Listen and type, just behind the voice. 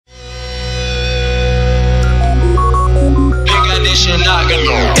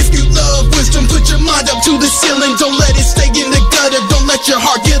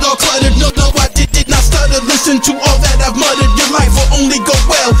listen to all that I've muttered. Your life will only go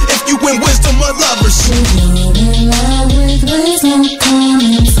well if you win wisdom of lovers. If you're in love with wisdom, come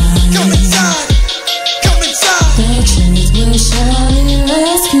inside. Come inside, come inside. The truth will surely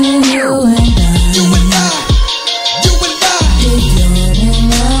rescue you and I. You and I, you and I. If you're in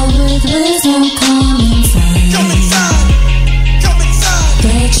love with wisdom, come inside. Come inside, come inside.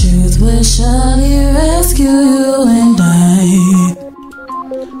 The truth will surely rescue you and I.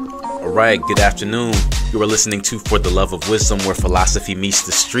 Alright, good afternoon. You are listening to For the Love of Wisdom, where philosophy meets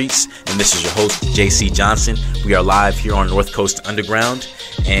the streets. And this is your host, JC Johnson. We are live here on North Coast Underground,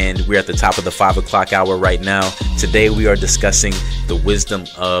 and we're at the top of the 5 o'clock hour right now. Today we are discussing the wisdom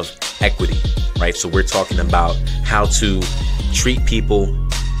of equity, right? So we're talking about how to treat people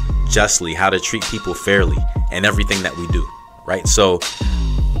justly, how to treat people fairly, and everything that we do, right? So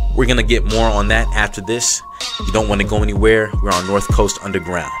we're going to get more on that after this. You don't want to go anywhere. We're on North Coast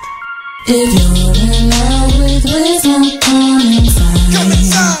Underground. If you're in love with wisdom, come inside. Come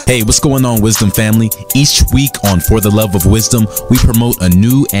inside. Hey, what's going on, Wisdom family? Each week on For the Love of Wisdom, we promote a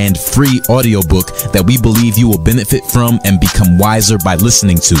new and free audiobook that we believe you will benefit from and become wiser by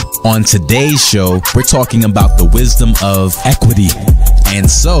listening to. On today's show, we're talking about the wisdom of equity. And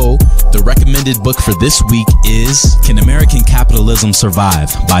so, the recommended book for this week is Can American Capitalism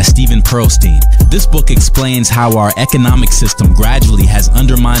Survive? By Stephen Pearlstein. This book explains how our economic system gradually has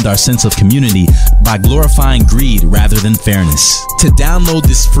undermined our sense of community by glorifying greed rather than fairness. To download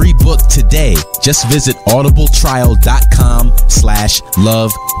this free book today, just visit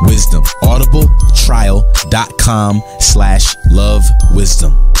audibletrial.com/lovewisdom.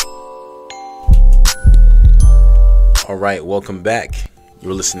 audibletrial.com/lovewisdom. All right, welcome back.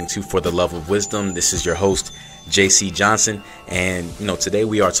 You're listening to For the Love of Wisdom. This is your host, JC Johnson. And, today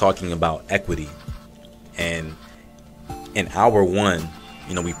we are talking about equity. And in hour one,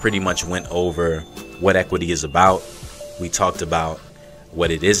 we pretty much went over what equity is about. We talked about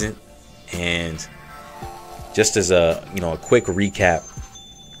what it isn't. And just as a quick recap,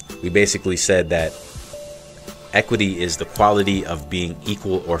 we basically said that equity is the quality of being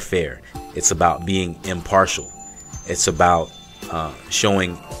equal or fair. It's about being impartial. It's about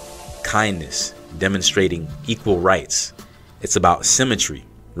showing kindness, demonstrating equal rights. It's about symmetry,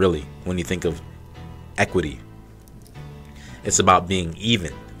 really, when you think of equity. It's about being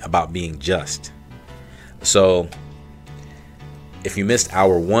even, about being just. So if you missed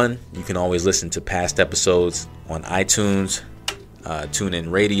hour one, you can always listen to past episodes on iTunes,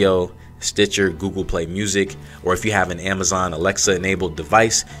 TuneIn Radio, Stitcher, Google Play Music, or if you have an Amazon Alexa enabled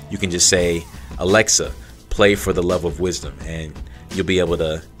device, you can just say, Alexa, play For the Love of Wisdom, and you'll be able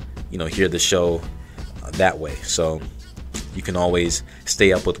to hear the show that way. So you can always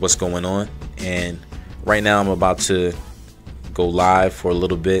stay up with what's going on. And right now I'm about to go live for a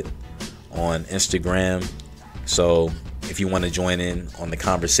little bit on Instagram, so if you want to join in on the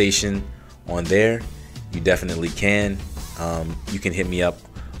conversation on there, you definitely can. You can hit me up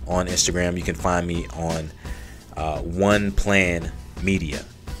on Instagram. You can find me on One Plan Media.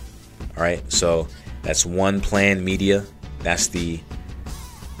 All right, so that's One Plan Media. That's the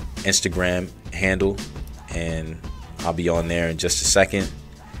Instagram handle, and I'll be on there in just a second.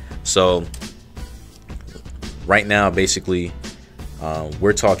 So right now, basically,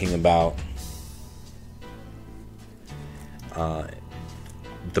 we're talking about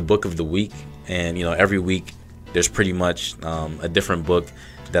the book of the week. And every week there's pretty much a different book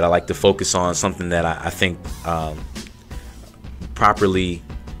that I like to focus on, something that I think properly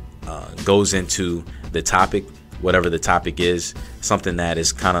goes into the topic, whatever the topic is, something that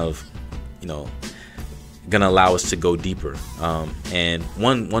is kind of gonna allow us to go deeper. And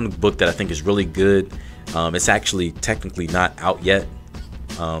one book that I think is really good, it's actually technically not out yet.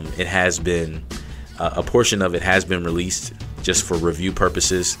 It has been a portion of it has been released just for review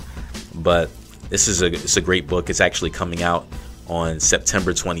purposes, but it's a great book. It's actually coming out on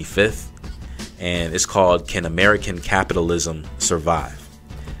September 25th, and it's called Can American Capitalism Survive?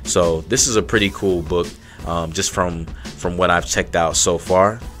 So this is a pretty cool book. Just from what I've checked out so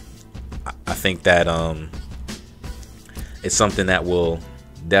far, I think that it's something that will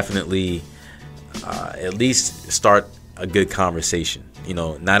definitely at least start a good conversation.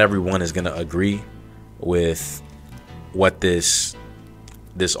 Not everyone is going to agree with what this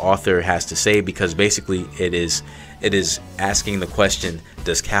author has to say, because basically it is asking the question,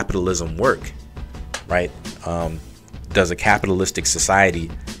 does capitalism work, right? Does a capitalistic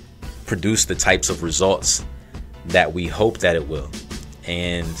society produce the types of results that we hope that it will?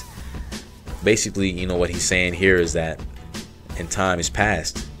 And basically, what he's saying here is that in times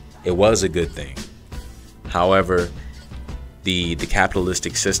past, it was a good thing. However, the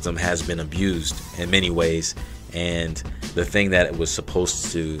capitalistic system has been abused in many ways, and the thing that it was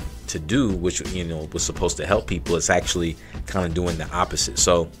supposed to do, which was supposed to help people, is actually kind of doing the opposite.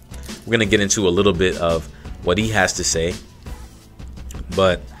 So we're gonna get into a little bit of what he has to say,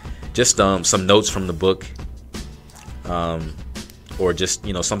 but just some notes from the book, or just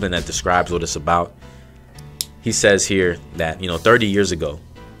something that describes what it's about. He says here that 30 years ago,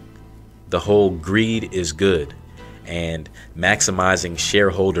 the whole greed is good and maximizing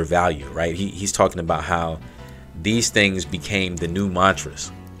shareholder value, right? He's talking about how these things became the new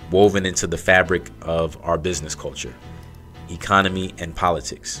mantras woven into the fabric of our business culture, economy, and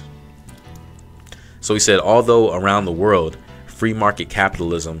politics. So he said, although around the world, free market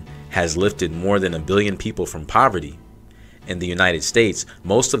capitalism has lifted more than 1 billion people from poverty, in the United States,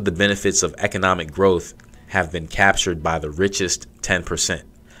 most of the benefits of economic growth have been captured by the richest 10%,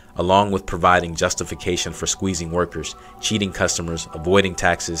 along with providing justification for squeezing workers, cheating customers, avoiding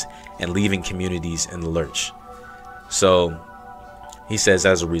taxes, and leaving communities in the lurch. So he says,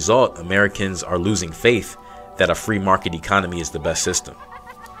 as a result, Americans are losing faith that a free market economy is the best system.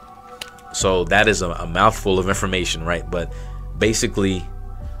 So that is a mouthful of information, right? But basically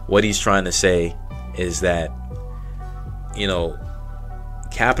what he's trying to say is that,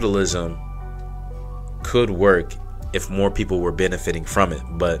 capitalism could work if more people were benefiting from it.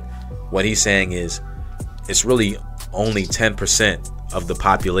 But what he's saying is it's really only 10% of the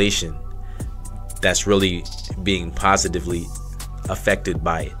population that's really being positively affected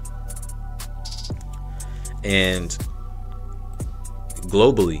by it. And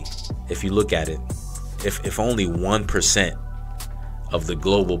globally, if you look at it, if only 1% of the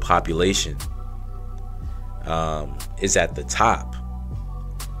global population is at the top,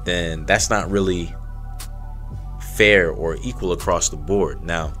 then that's not really fair or equal across the board.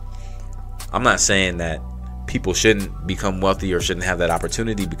 Now, I'm not saying that people shouldn't become wealthy or shouldn't have that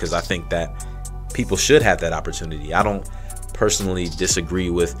opportunity, because I think that people should have that opportunity. I don't personally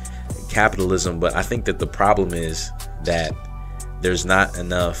disagree with capitalism, but I think that the problem is that there's not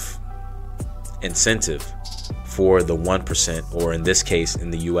enough incentive for the 1%, or in this case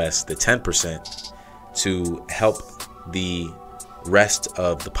in the US, the 10%, to help the rest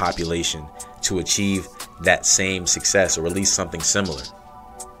of the population to achieve that same success, or at least something similar.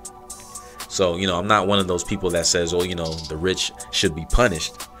 So, I'm not one of those people that says, oh, the rich should be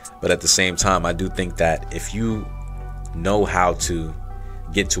punished. But at the same time, I do think that if you know how to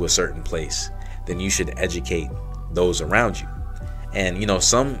get to a certain place, then you should educate those around you. And,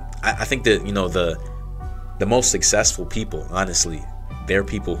 I think that, the most successful people, honestly, they're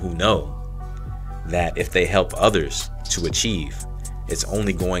people who know that if they help others to achieve, it's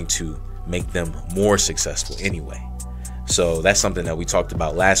only going to make them more successful anyway. So that's something that we talked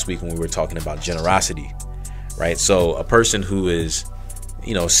about last week when we were talking about generosity, right? So a person who is,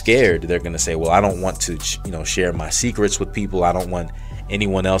 scared, they're going to say, well, I don't want to, share my secrets with people. I don't want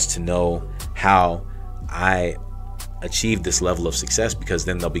anyone else to know how I achieve this level of success, because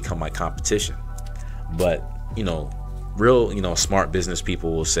then they'll become my competition. But, real, smart business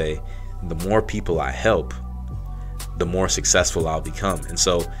people will say, the more people I help, the more successful I'll become. And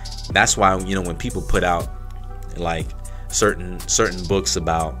so that's why, when people put out like certain books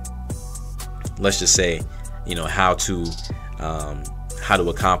about, let's just say, how to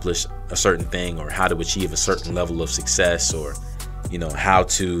accomplish a certain thing, or how to achieve a certain level of success, or how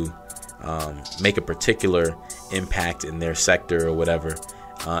to make a particular impact in their sector or whatever,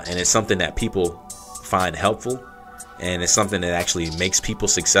 and it's something that people find helpful, and it's something that actually makes people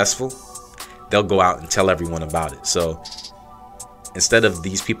successful, they'll go out and tell everyone about it. So instead of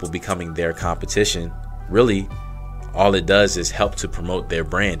these people becoming their competition, really all it does is help to promote their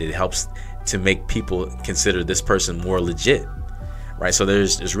brand. It helps to make people consider this person more legit, right? So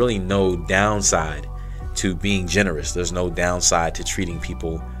there's really no downside to being generous. There's no downside to treating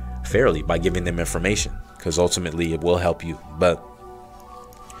people fairly by giving them information, because ultimately it will help you. But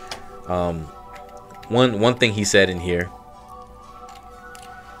one thing he said in here,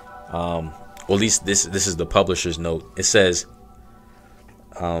 or at least this is the publisher's note. It says,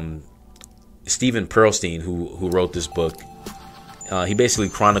 Stephen Pearlstein, who wrote this book, he basically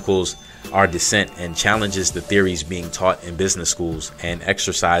chronicles our descent and challenges the theories being taught in business schools and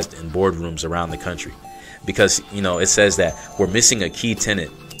exercised in boardrooms around the country. Because, it says that we're missing a key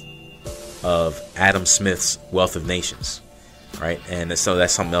tenet of Adam Smith's Wealth of Nations, right? And so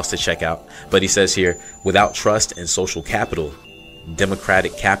that's something else to check out. But he says here, without trust and social capital,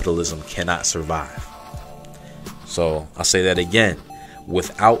 democratic capitalism cannot survive. So I'll say that again.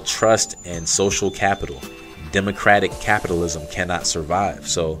 Without trust and social capital, democratic capitalism cannot survive.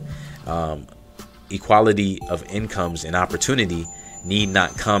 So, equality of incomes and opportunity need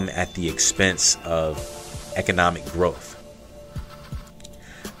not come at the expense of economic growth.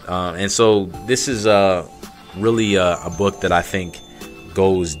 And so this is really a book that I think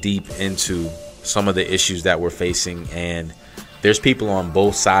goes deep into some of the issues that we're facing, and there's people on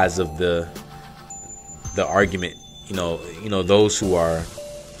both sides of the argument. You know those who are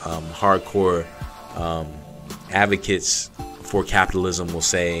hardcore advocates for capitalism will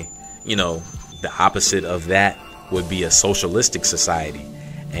say, the opposite of that would be a socialistic society,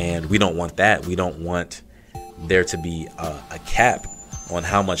 and we don't want that. We don't want there to be a cap on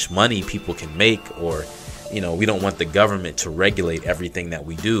how much money people can make, or we don't want the government to regulate everything that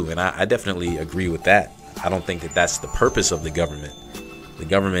we do. And I definitely agree with that. I don't think that that's the purpose of the government. The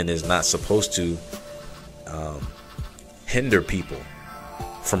government is not supposed to hinder people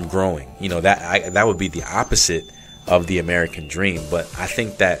from growing. That would be the opposite of the American dream. But I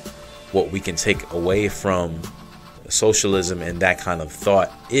think that what we can take away from socialism and that kind of thought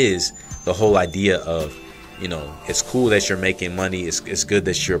is the whole idea of, it's cool that you're making money. It's good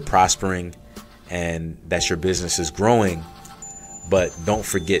that you're prospering and that your business is growing, but don't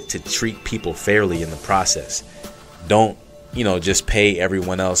forget to treat people fairly in the process. Don't, just pay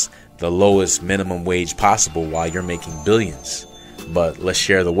everyone else the lowest minimum wage possible while you're making billions, but let's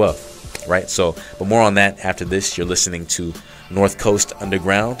share the wealth, right? So, but more on that after this. You're listening to North Coast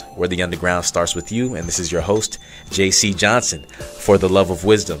Underground, where the underground starts with you, and this is your host, JC Johnson, for the love of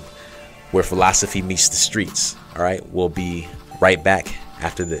wisdom, where philosophy meets the streets. All right, we'll be right back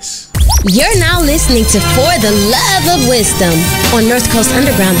after this. You're now listening to For the Love of Wisdom on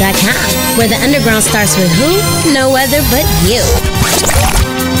NorthCoastUnderground.com, where the underground starts with who? No other but you.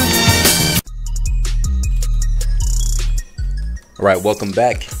 All right, welcome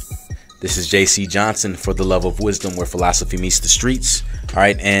back. This is JC Johnson for the love of wisdom, where philosophy meets the streets. All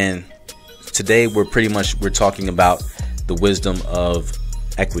right, and today we're talking about the wisdom of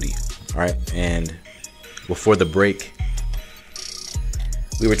equity. All right, and before the break,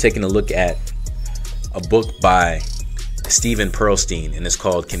 we were taking a look at a book by Stephen Pearlstein, and it's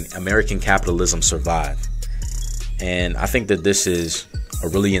called Can American Capitalism Survive? And I think that this is a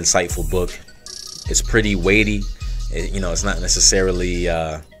really insightful book. It's pretty weighty. It's not necessarily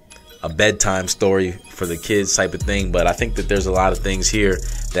a bedtime story for the kids type of thing, but I think that there's a lot of things here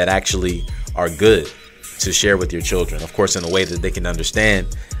that actually are good to share with your children, of course, in a way that they can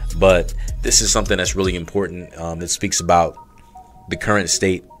understand. But this is something that's really important. It speaks about the current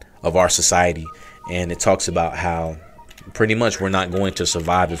state of our society, and it talks about how pretty much we're not going to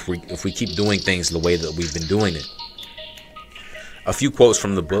survive if we keep doing things the way that we've been doing it. A few quotes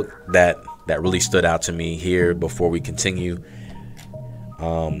from the book that really stood out to me here before we continue.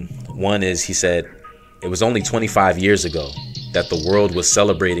 One is, he said, "It was only 25 years ago that the world was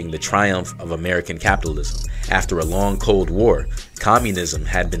celebrating the triumph of American capitalism. After a long Cold War, communism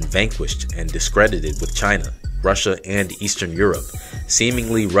had been vanquished and discredited, with China, Russia, and Eastern Europe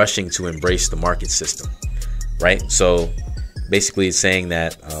seemingly rushing to embrace the market system." Right? So basically it's saying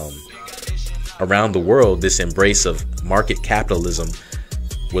that around the world, this embrace of market capitalism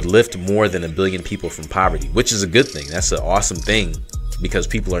would lift more than 1 billion people from poverty, which is a good thing. That's an awesome thing, because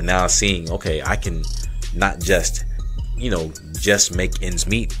people are now seeing, okay, I can not just, just make ends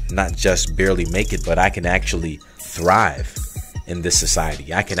meet, not just barely make it, but I can actually thrive in this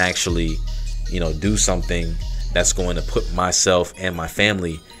society. I can actually, do something that's going to put myself and my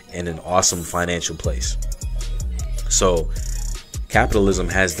family in an awesome financial place. So capitalism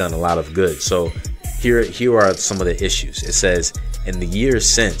has done a lot of good. So here are some of the issues. It says, in the years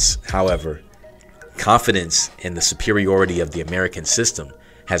since, however, confidence in the superiority of the American system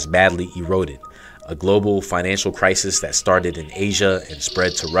has badly eroded. A global financial crisis that started in Asia and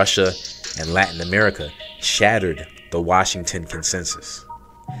spread to Russia and Latin America shattered the Washington Consensus.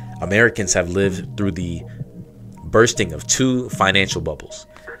 Americans have lived through the bursting of 2 financial bubbles,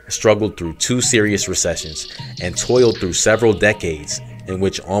 struggled through 2 serious recessions, and toiled through several decades in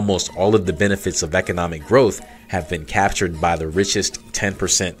which almost all of the benefits of economic growth have been captured by the richest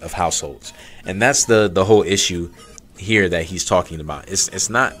 10% of households. And that's the whole issue here that he's talking about. It's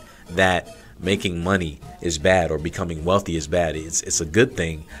not that making money is bad or becoming wealthy is bad. It's a good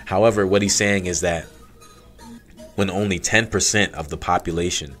thing. However, what he's saying is that when only 10% of the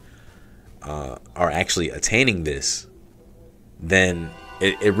population are actually attaining this, then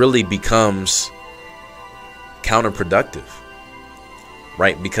it really becomes counterproductive,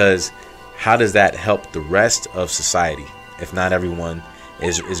 right? Because how does that help the rest of society if not everyone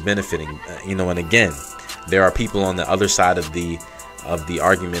is benefiting? And again, there are people on the other side of the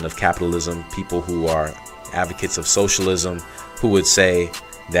argument of capitalism, people who are advocates of socialism, who would say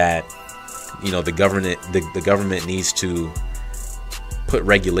that the government needs to put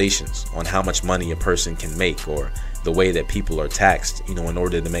regulations on how much money a person can make, or the way that people are taxed, in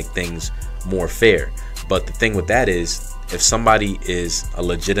order to make things more fair. But the thing with that is, if somebody is a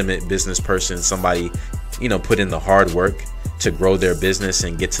legitimate business person, somebody, put in the hard work to grow their business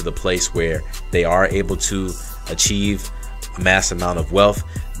and get to the place where they are able to achieve a mass amount of wealth,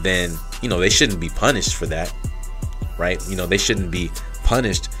 then, they shouldn't be punished for that, right? They shouldn't be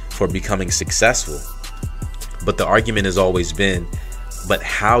punished for becoming successful. But the argument has always been, but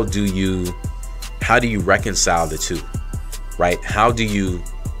how do you reconcile the two, right? How do you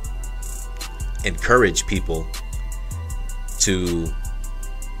encourage people to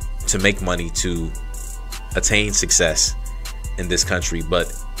make money, to attain success in this country,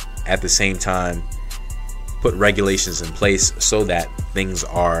 but at the same time put regulations in place so that things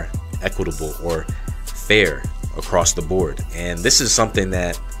are equitable or fair across the board? And this is something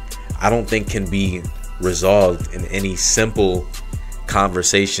that I don't think can be resolved in any simple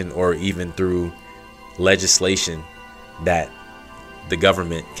conversation or even through legislation that the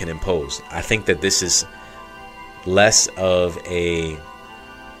government can impose. I think that this is less of a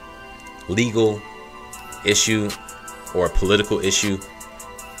legal issue or a political issue.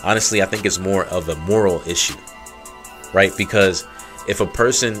 Honestly, I think it's more of a moral issue, right? Because if a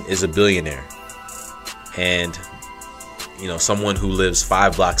person is a billionaire and, someone who lives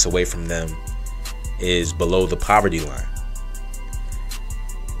 5 blocks away from them is below the poverty line,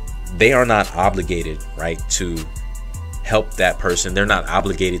 they are not obligated, right, to help that person. They're not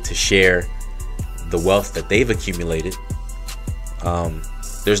obligated to share the wealth that they've accumulated.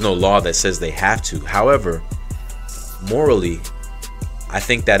 There's no law that says they have to. However, morally, I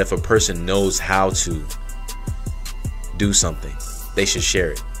think that if a person knows how to do something, they should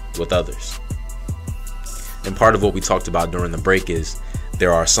share it with others. And part of what we talked about during the break is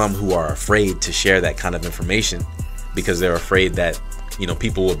there are some who are afraid to share that kind of information because they're afraid that,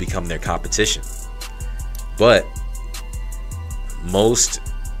 people will become their competition. But most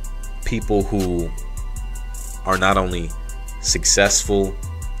people who are not only successful,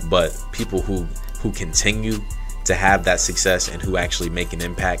 but people who continue to have that success and who actually make an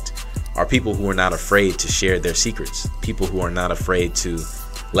impact are people who are not afraid to share their secrets, people who are not afraid to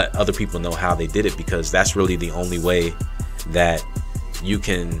let other people know how they did it, because that's really the only way that you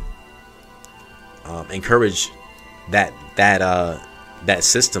can encourage that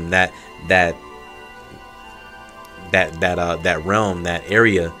system, that realm, that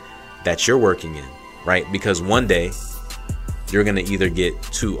area that you're working in, right? Because one day you're going to either get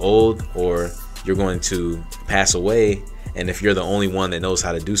too old or you're going to pass away, and if you're the only one that knows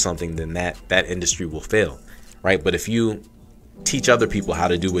how to do something, then that industry will fail, right? But if you teach other people how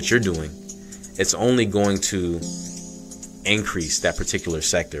to do what you're doing, it's only going to increase that particular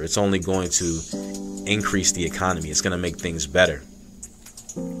sector. It's only going to increase the economy. It's going to make things better.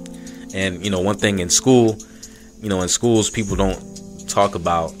 And one thing in school, in schools, people don't talk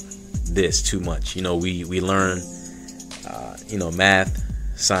about this too much. We learn math,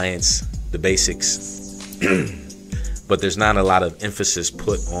 science, the basics, but there's not a lot of emphasis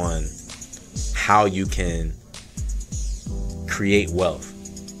put on how you can create wealth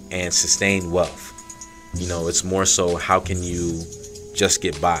and sustain wealth. It's more so, how can you just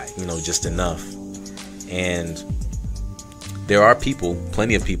get by, just enough. And there are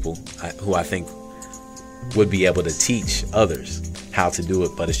plenty of people who I think would be able to teach others how to do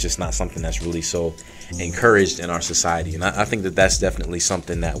it, but it's just not something that's really so encouraged in our society. And I think that that's definitely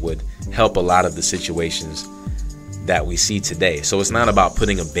something that would help a lot of the situations that we see today. So it's not about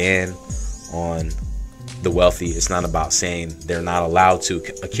putting a ban on the wealthy. It's not about saying they're not allowed to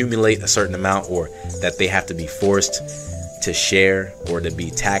accumulate a certain amount, or that they have to be forced to share or to be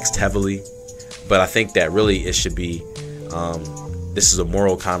taxed heavily. But I think that really it should be, this is a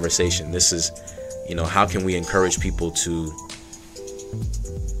moral conversation. This is, how can we encourage people to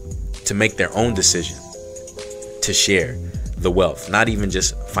make their own decision to share the wealth, not even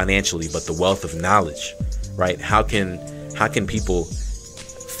just financially, but the wealth of knowledge, right? How can people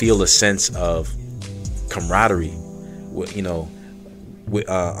feel a sense of camaraderie,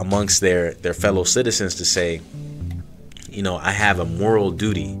 amongst their fellow citizens, to say, I have a moral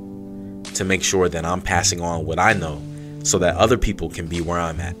duty to make sure that I'm passing on what I know so that other people can be where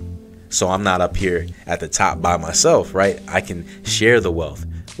I'm at. So I'm not up here at the top by myself, right? I can share the wealth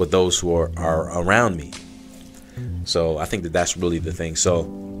with those who are around me. So I think that that's really the thing. So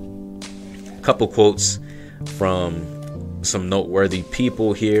a couple quotes from some noteworthy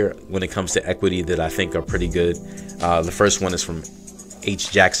people here when it comes to equity that I think are pretty good. The first one is from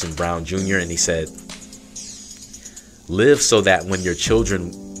H. Jackson Brown Jr., and he said, "Live so that when your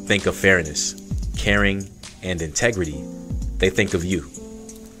children think of fairness, caring, and integrity, they think of you.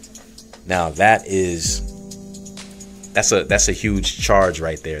 Now that's a huge charge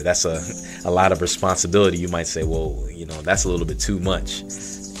right there. That's a lot of responsibility. You might say, well, that's a little bit too much.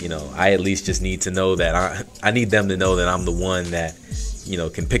 I at least just need to know that I need them to know that I'm the one that,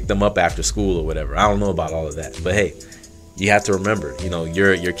 can pick them up after school or whatever. I don't know about all of that, but hey, you have to remember,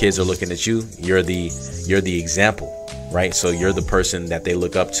 your kids are looking at you. You're the example, right? So you're the person that they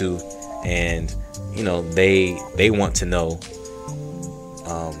look up to, and they want to know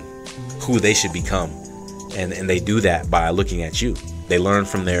who they should become, and they do that by looking at you. They learn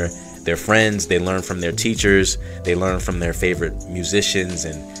from their friends, they learn from their teachers, they learn from their favorite musicians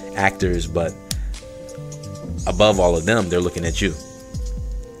and actors, but above all of them, they're looking at you.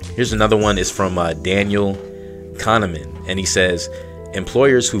 Here's another one. Is from Daniel Kahneman, and he says,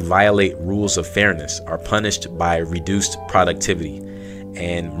 employers who violate rules of fairness are punished by reduced productivity,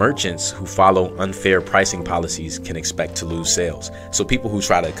 and merchants who follow unfair pricing policies can expect to lose sales. So people who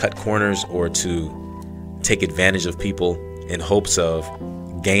try to cut corners or to take advantage of people in hopes of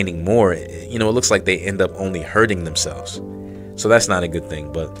gaining more, it looks like they end up only hurting themselves. So that's not a good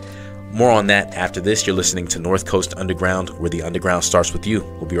thing, but more on that after this. You're listening to North Coast Underground, where the underground starts with you.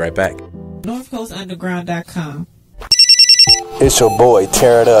 We'll be right back. NorthCoastUnderground.com. It's your boy,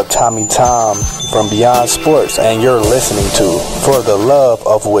 Tear It Up, Tommy Tom from Beyond Sports, and you're listening to For the Love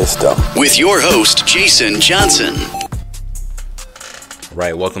of Wisdom with your host, Jason Johnson.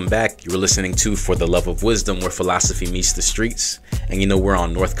 Right, welcome back. You're listening to For the Love of Wisdom, where philosophy meets the streets. And we're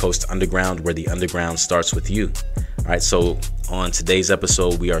on North Coast Underground, where the underground starts with you. All right, so on today's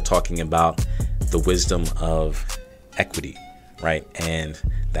episode, we are talking about the wisdom of equity, right? And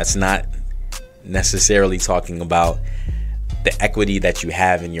that's not necessarily talking about the equity that you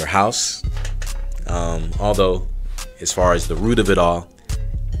have in your house. Although, as far as the root of it all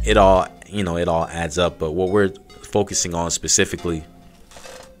adds up. But what we're focusing on specifically,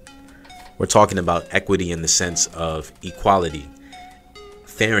 we're talking about equity in the sense of equality,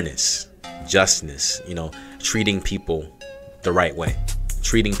 fairness, justness, treating people the right way,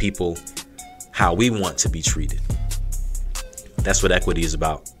 treating people how we want to be treated. That's what equity is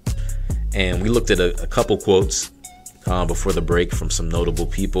about. And we looked at a couple quotes before the break from some notable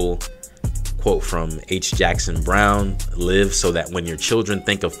people. Quote from H. Jackson Brown: live so that when your children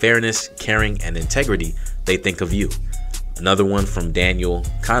think of fairness, caring, and integrity, they think of you. Another one from Daniel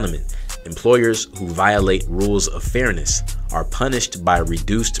Kahneman: employers who violate rules of fairness are punished by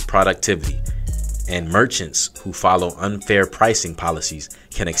reduced productivity, and merchants who follow unfair pricing policies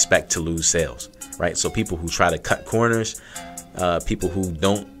can expect to lose sales. Right? So people who try to cut corners, people who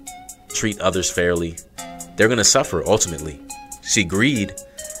don't treat others fairly, they're going to suffer ultimately. See, greed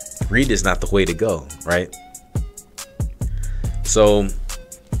is not the way to go, right? So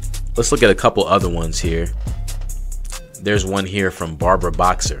let's look at a couple other ones here. There's one here from Barbara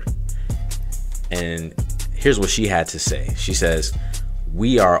Boxer, and here's what she had to say. She says,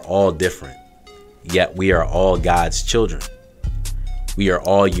 we are all different, yet we are all God's children. We are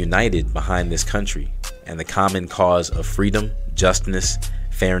all united behind this country and the common cause of freedom, justice,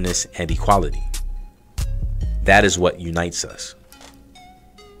 fairness, and equality. That is what unites us.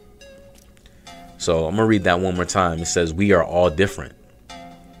 So I'm going to read that one more time. It says, we are all different.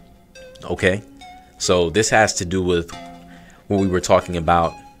 Okay. So this has to do with what we were talking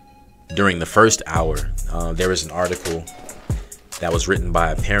about during the first hour. There was an article that was written by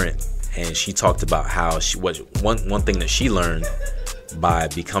a parent, and she talked about how one thing that she learned by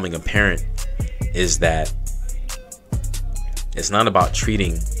becoming a parent is that it's not about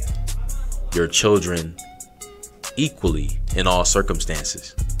treating your children equally in all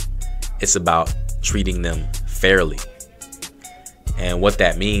circumstances. It's about treating them fairly. And what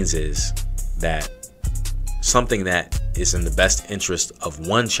that means is that something that is in the best interest of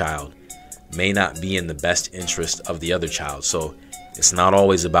one child may not be in the best interest of the other child. So it's not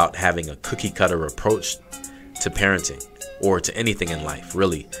always about having a cookie cutter approach to parenting or to anything in life,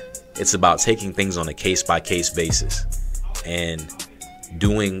 really. It's about taking things on a case-by-case basis and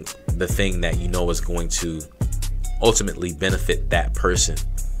doing the thing that you know is going to ultimately benefit that person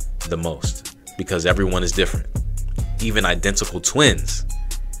the most, because everyone is different. Even identical twins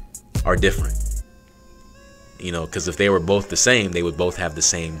are different, because if they were both the same, they would both have the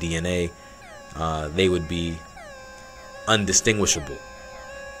same DNA. They would be undistinguishable.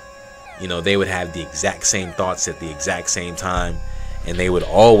 They would have the exact same thoughts at the exact same time, and they would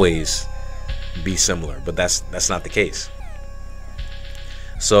always be similar. But that's not the case.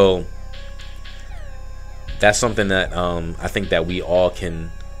 So that's something that I think that we all can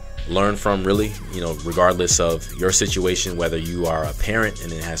learn from, really, regardless of your situation, whether you are a parent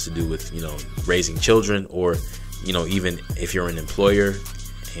and it has to do with, raising children, or, even if you're an employer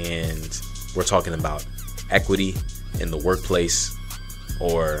and we're talking about equity in the workplace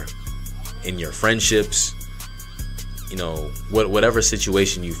or in your friendships, whatever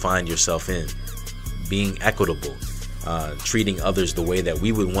situation you find yourself in, being equitable, treating others the way that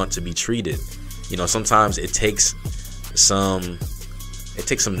we would want to be treated. Sometimes it takes some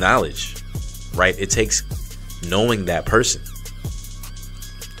knowledge, right? It takes knowing that person,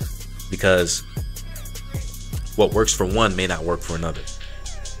 because what works for one may not work for another.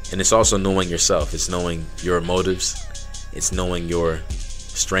 And it's also knowing yourself. It's knowing your motives, it's knowing your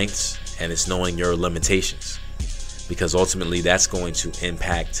strengths, and it's knowing your limitations, because ultimately that's going to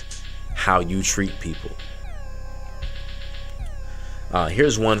impact how you treat people.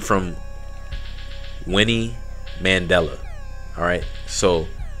 Here's one from Winnie Mandela. All right, so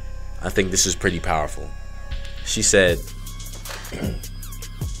I think this is pretty powerful. She said,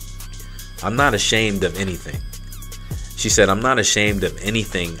 "I'm not ashamed of anything." She said, "I'm not ashamed of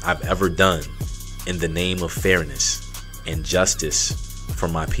anything I've ever done in the name of fairness and justice for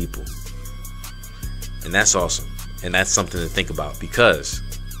my people." And that's awesome. And that's something to think about, because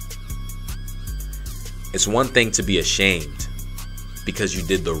it's one thing to be ashamed because you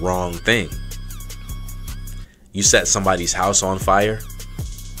did the wrong thing. You set somebody's house on fire,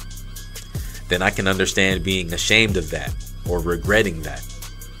 then I can understand being ashamed of that or regretting that,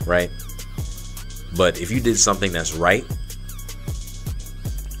 right? But if you did something that's right,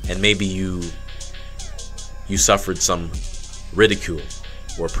 and maybe you suffered some ridicule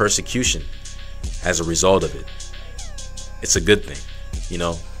or persecution as a result of it, it's a good thing.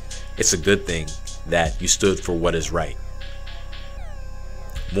 It's a good thing that you stood for what is right.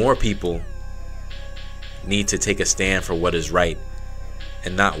 More people need to take a stand for what is right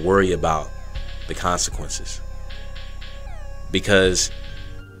and not worry about the consequences, because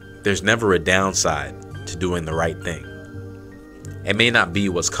there's never a downside to doing the right thing. It may not be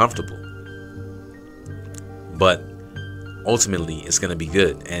what's comfortable, but ultimately it's going to be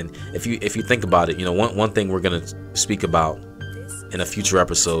good. And if you think about it, one thing we're going to speak about in a future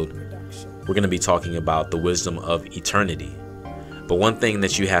episode, we're going to be talking about the wisdom of eternity. But one thing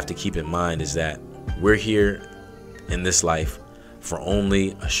that you have to keep in mind is that we're here in this life for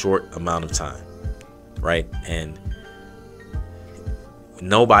only a short amount of time, right? And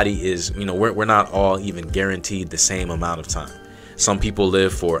nobody is, we're not all even guaranteed the same amount of time. Some people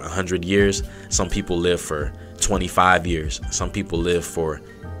live for 100 years. Some people live for 25 years. Some people live for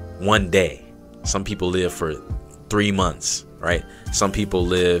 1 day. Some people live for 3 months, right? Some people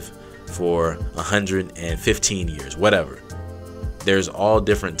live for 115 years, whatever. There's all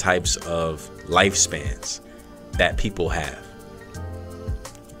different types of lifespans that people have.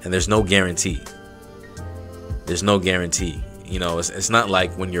 And there's no guarantee. There's no guarantee. It's not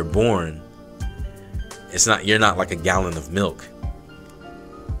like when you're born, you're not like a gallon of milk.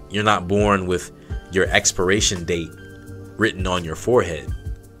 You're not born with your expiration date written on your forehead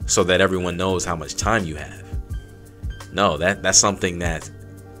so that everyone knows how much time you have. No, that's something that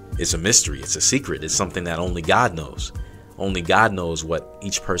is a mystery. It's a secret. It's something that only God knows. Only God knows what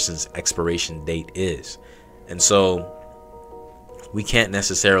each person's expiration date is. And so we can't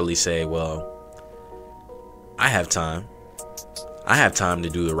necessarily say, well, I have time. I have time to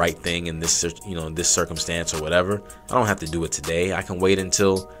do the right thing in this, this circumstance or whatever. I don't have to do it today. I can wait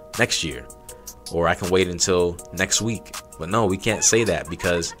until next year, or I can wait until next week. But no, we can't say that,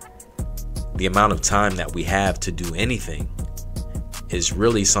 because the amount of time that we have to do anything is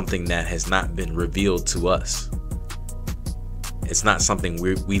really something that has not been revealed to us. It's not something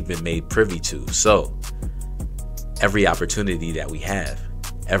we've been made privy to. So every opportunity that we have,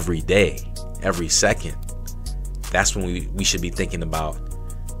 every day, every second, that's when we should be thinking about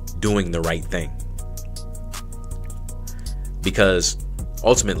doing the right thing. Because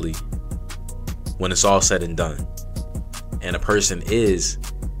ultimately, when it's all said and done, and a person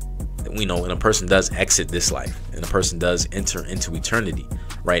does exit this life, and a person does enter into eternity,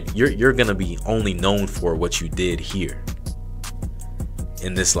 right? You're gonna be only known for what you did here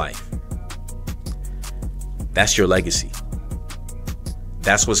in this life. That's your legacy.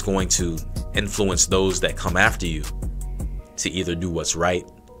 That's what's going to influence those that come after you to either do what's right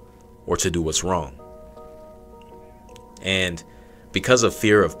or to do what's wrong. And because of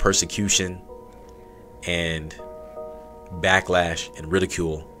fear of persecution and backlash and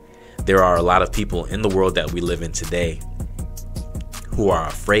ridicule, there are a lot of people in the world that we live in today who are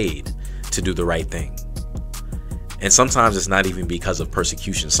afraid to do the right thing. And sometimes it's not even because of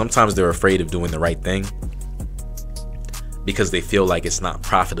persecution. Sometimes they're afraid of doing the right thing because they feel like it's not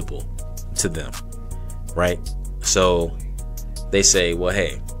profitable to them, right? So they say, well,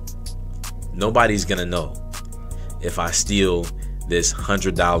 hey, nobody's gonna know if I steal this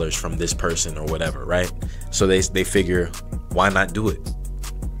 $100 from this person or whatever, right? So they figure, why not do it?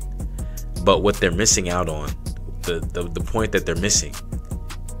 But what they're missing out on, the point that they're missing,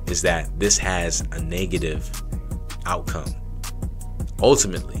 is that this has a negative outcome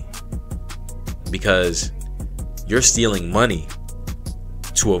ultimately, because you're stealing money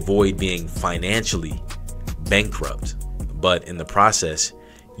to avoid being financially bankrupt, but in the process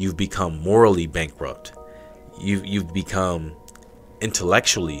you've become morally bankrupt. You've become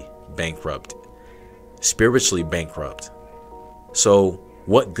intellectually bankrupt, spiritually bankrupt. So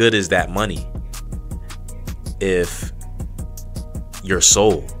what good is that money if your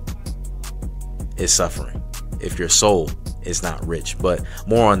soul is suffering, if your soul is not rich? But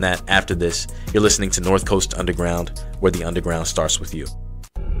more on that after this. You're listening to North Coast Underground, where the underground starts with you.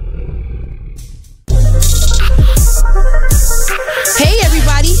 Hey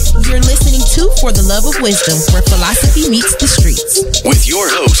everybody, you're listening to For the Love of Wisdom, where philosophy meets the streets. With your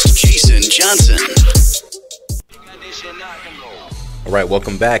host, Jason Johnson. All right,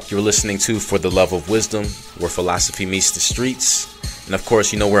 welcome back. You're listening to For the Love of Wisdom, where philosophy meets the streets. And of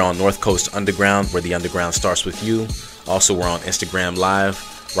course, you know we're on North Coast Underground, where the underground starts with you. Also, we're on Instagram Live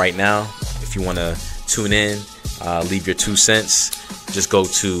right now. If you want to tune in, leave your 2 cents, just go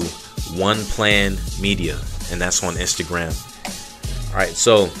to One Plan Media, and that's on Instagram. All right,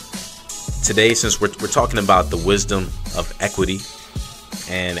 so today, since we're talking about the wisdom of equity,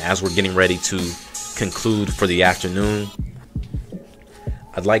 and as we're getting ready to conclude for the afternoon,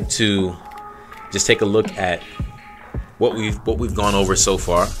 I'd like to just take a look at what we've gone over so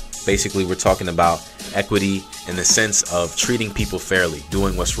far. Basically, we're talking about equity in the sense of treating people fairly,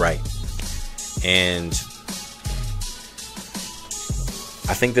 doing what's right. And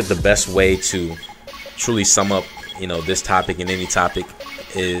I think that the best way to truly sum up, this topic and any topic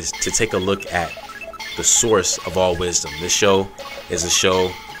is to take a look at the source of all wisdom. This show is a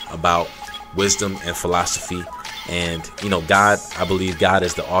show about wisdom and philosophy. And, God, I believe God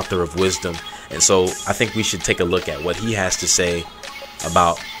is the author of wisdom. And so I think we should take a look at what he has to say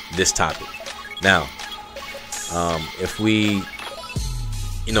about this topic. Now, if we,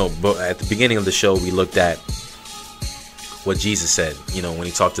 at the beginning of the show, we looked at what Jesus said, when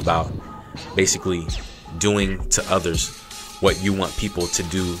he talked about basically doing to others what you want people to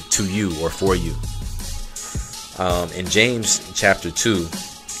do to you or for you. In James chapter 2,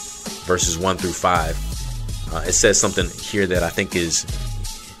 verses 1 through 5, it says something here that I think is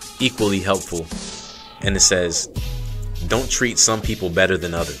equally helpful. And it says, don't treat some people better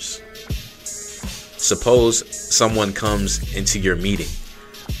than others. Suppose someone comes into your meeting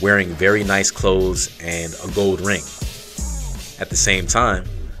wearing very nice clothes and a gold ring. At the same time,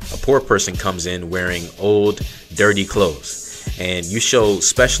 a poor person comes in wearing old, dirty clothes, and you show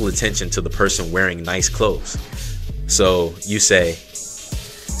special attention to the person wearing nice clothes. So you say,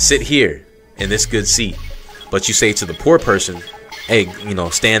 sit here in this good seat. But you say to the poor person, hey,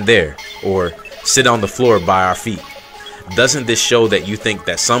 stand there, or sit on the floor by our feet. Doesn't this show that you think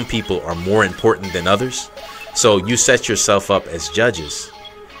that some people are more important than others? So you set yourself up as judges,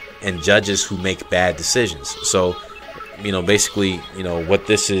 and judges who make bad decisions. So, basically, what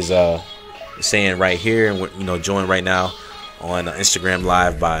this is saying right here, and join right now on Instagram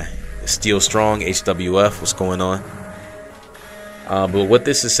Live by Steel Strong, HWF. What's going on? But what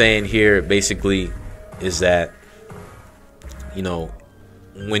this is saying here basically is that,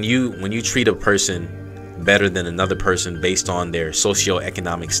 when you treat a person better than another person based on their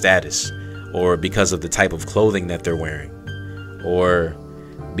socioeconomic status, or because of the type of clothing that they're wearing, or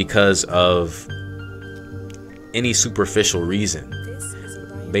because of any superficial reason,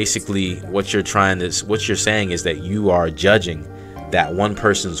 basically what you're saying is that you are judging that one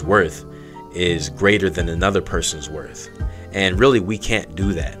person's worth is greater than another person's worth. And really, we can't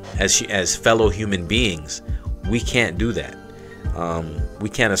do that as fellow human beings. We can't do that. We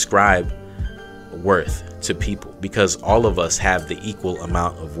can't ascribe worth to people, because all of us have the equal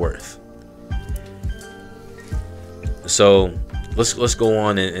amount of worth. So let's go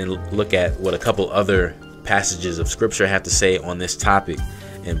on and look at what a couple other passages of scripture have to say on this topic.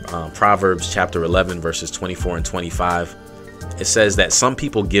 In Proverbs chapter 11, verses 24 and 25, it says that some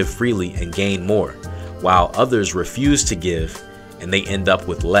people give freely and gain more, while others refuse to give and they end up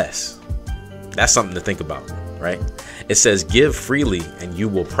with less. That's something to think about, right? It says, give freely and you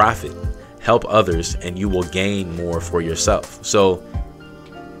will profit. Help others and you will gain more for yourself. So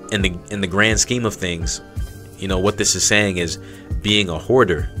in the grand scheme of things, what this is saying is being a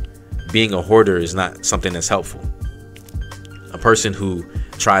hoarder is not something that's helpful. person who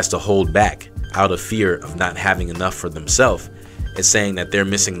tries to hold back out of fear of not having enough for themselves is saying that they're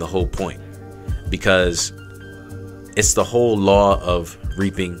missing the whole point, because it's the whole law of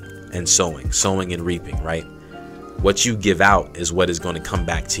reaping and sowing and reaping, right? What you give out is what is going to come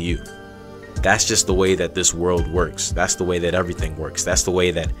back to you. That's just the way that this world works. That's the way that everything works. That's the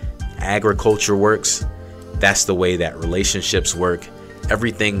way that agriculture works. That's the way that relationships work.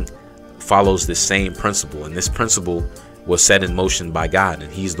 Everything follows the same principle, and this principle was set in motion by God,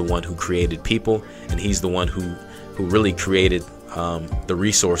 and he's the one who created people, and he's the one who really created the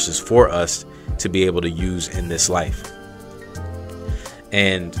resources for us to be able to use in this life.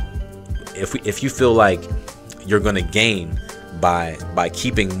 And if you feel like you're going to gain by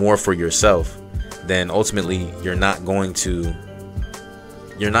keeping more for yourself, then ultimately you're not going to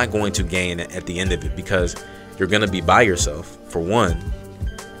gain at the end of it, because you're going to be by yourself, for one,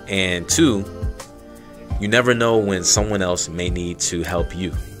 and two, you never know when someone else may need to help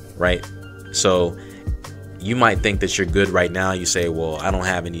you, right? So you might think that you're good right now. You say, well, I don't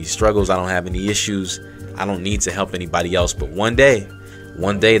have any struggles, I don't have any issues, I don't need to help anybody else. But one day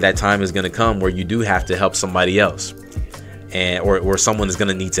that time is going to come where you do have to help somebody else, and or someone is going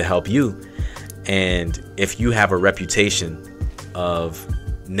to need to help you. And if you have a reputation of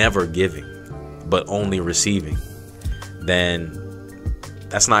never giving but only receiving, then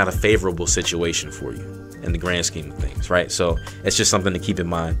that's not a favorable situation for you in the grand scheme of things, right? So it's just something to keep in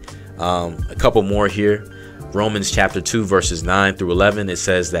mind. A couple more here. Romans chapter 2 verses 9 through 11, it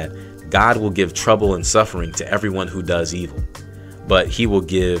says that God will give trouble and suffering to everyone who does evil, but he will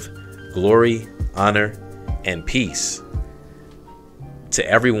give glory, honor, and peace to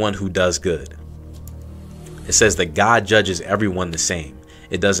everyone who does good. It says that God judges everyone the same.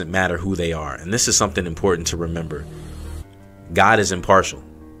 It doesn't matter who they are. And this is something important to remember. God is impartial.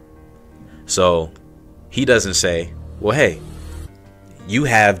 So he doesn't say, well, hey, you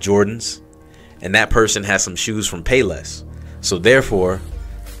have Jordans and that person has some shoes from Payless, so therefore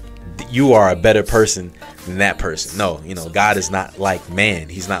you are a better person than that person. No, God is not like man.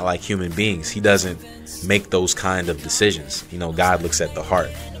 He's not like human beings. He doesn't make those kind of decisions. God looks at the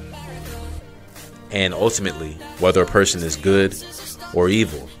heart. And ultimately, whether a person is good or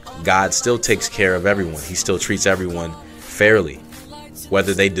evil, God still takes care of everyone. He still treats everyone fairly,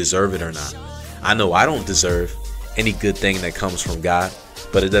 whether they deserve it or not. I know I don't deserve any good thing that comes from God,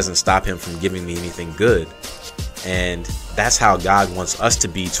 but it doesn't stop him from giving me anything good. And that's how God wants us to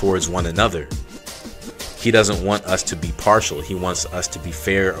be towards one another. He doesn't want us to be partial. He wants us to be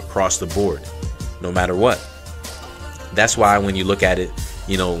fair across the board, no matter what. That's why when you look at it,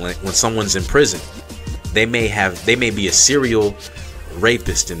 when someone's in prison, they may be a serial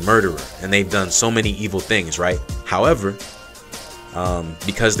rapist and murderer, and they've done so many evil things, right? However,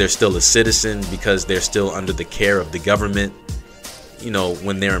 because they're still a citizen, because they're still under the care of the government,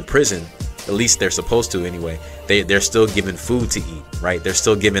 when they're in prison, at least they're supposed to anyway, they're still given food to eat, right? They're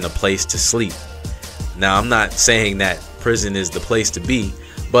still given a place to sleep. Now, I'm not saying that prison is the place to be,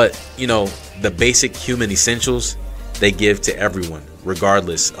 but the basic human essentials they give to everyone,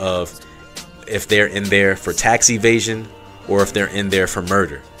 regardless of if they're in there for tax evasion or if they're in there for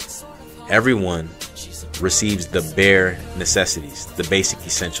murder. Everyone receives the bare necessities, the basic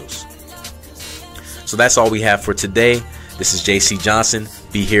essentials. So that's all we have for today. This is JC Johnson.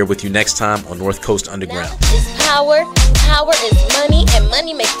 Be here with you next time on North Coast Underground. Knowledge is power, power is money, and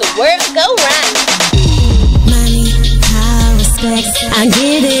money makes the world go round. Money, power, respect, I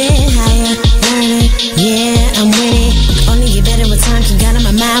get it. Higher, learning, yeah, I'm with it. Only get better with time, keep God on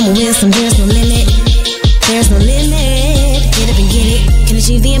my mind with wisdom. There's no limit, there's no limit. Get up and get it, can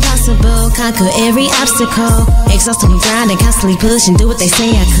achieve the impossible, conquer every obstacle. Exhausted with grinding, constantly pushing, do what they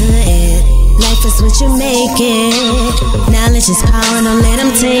say I could. Life is what you make it. Knowledge is power, don't let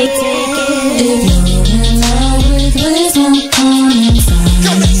them take it. If you're in love with wisdom, come inside.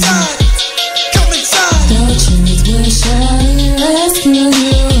 Come inside. Come inside. The truth will surely rescue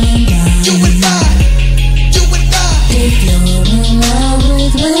you and I. You and I. You and I. If you're in love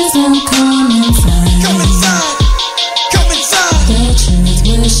with wisdom, come inside. Come inside. Come inside. The truth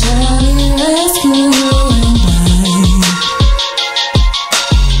will surely rescue you and I.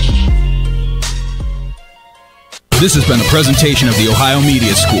 This has been a presentation of the Ohio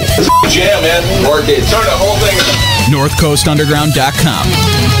Media School. Jam, man. Work it. Turn the whole thing up. NorthCoastUnderground.com,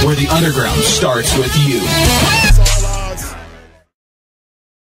 where the underground starts with you.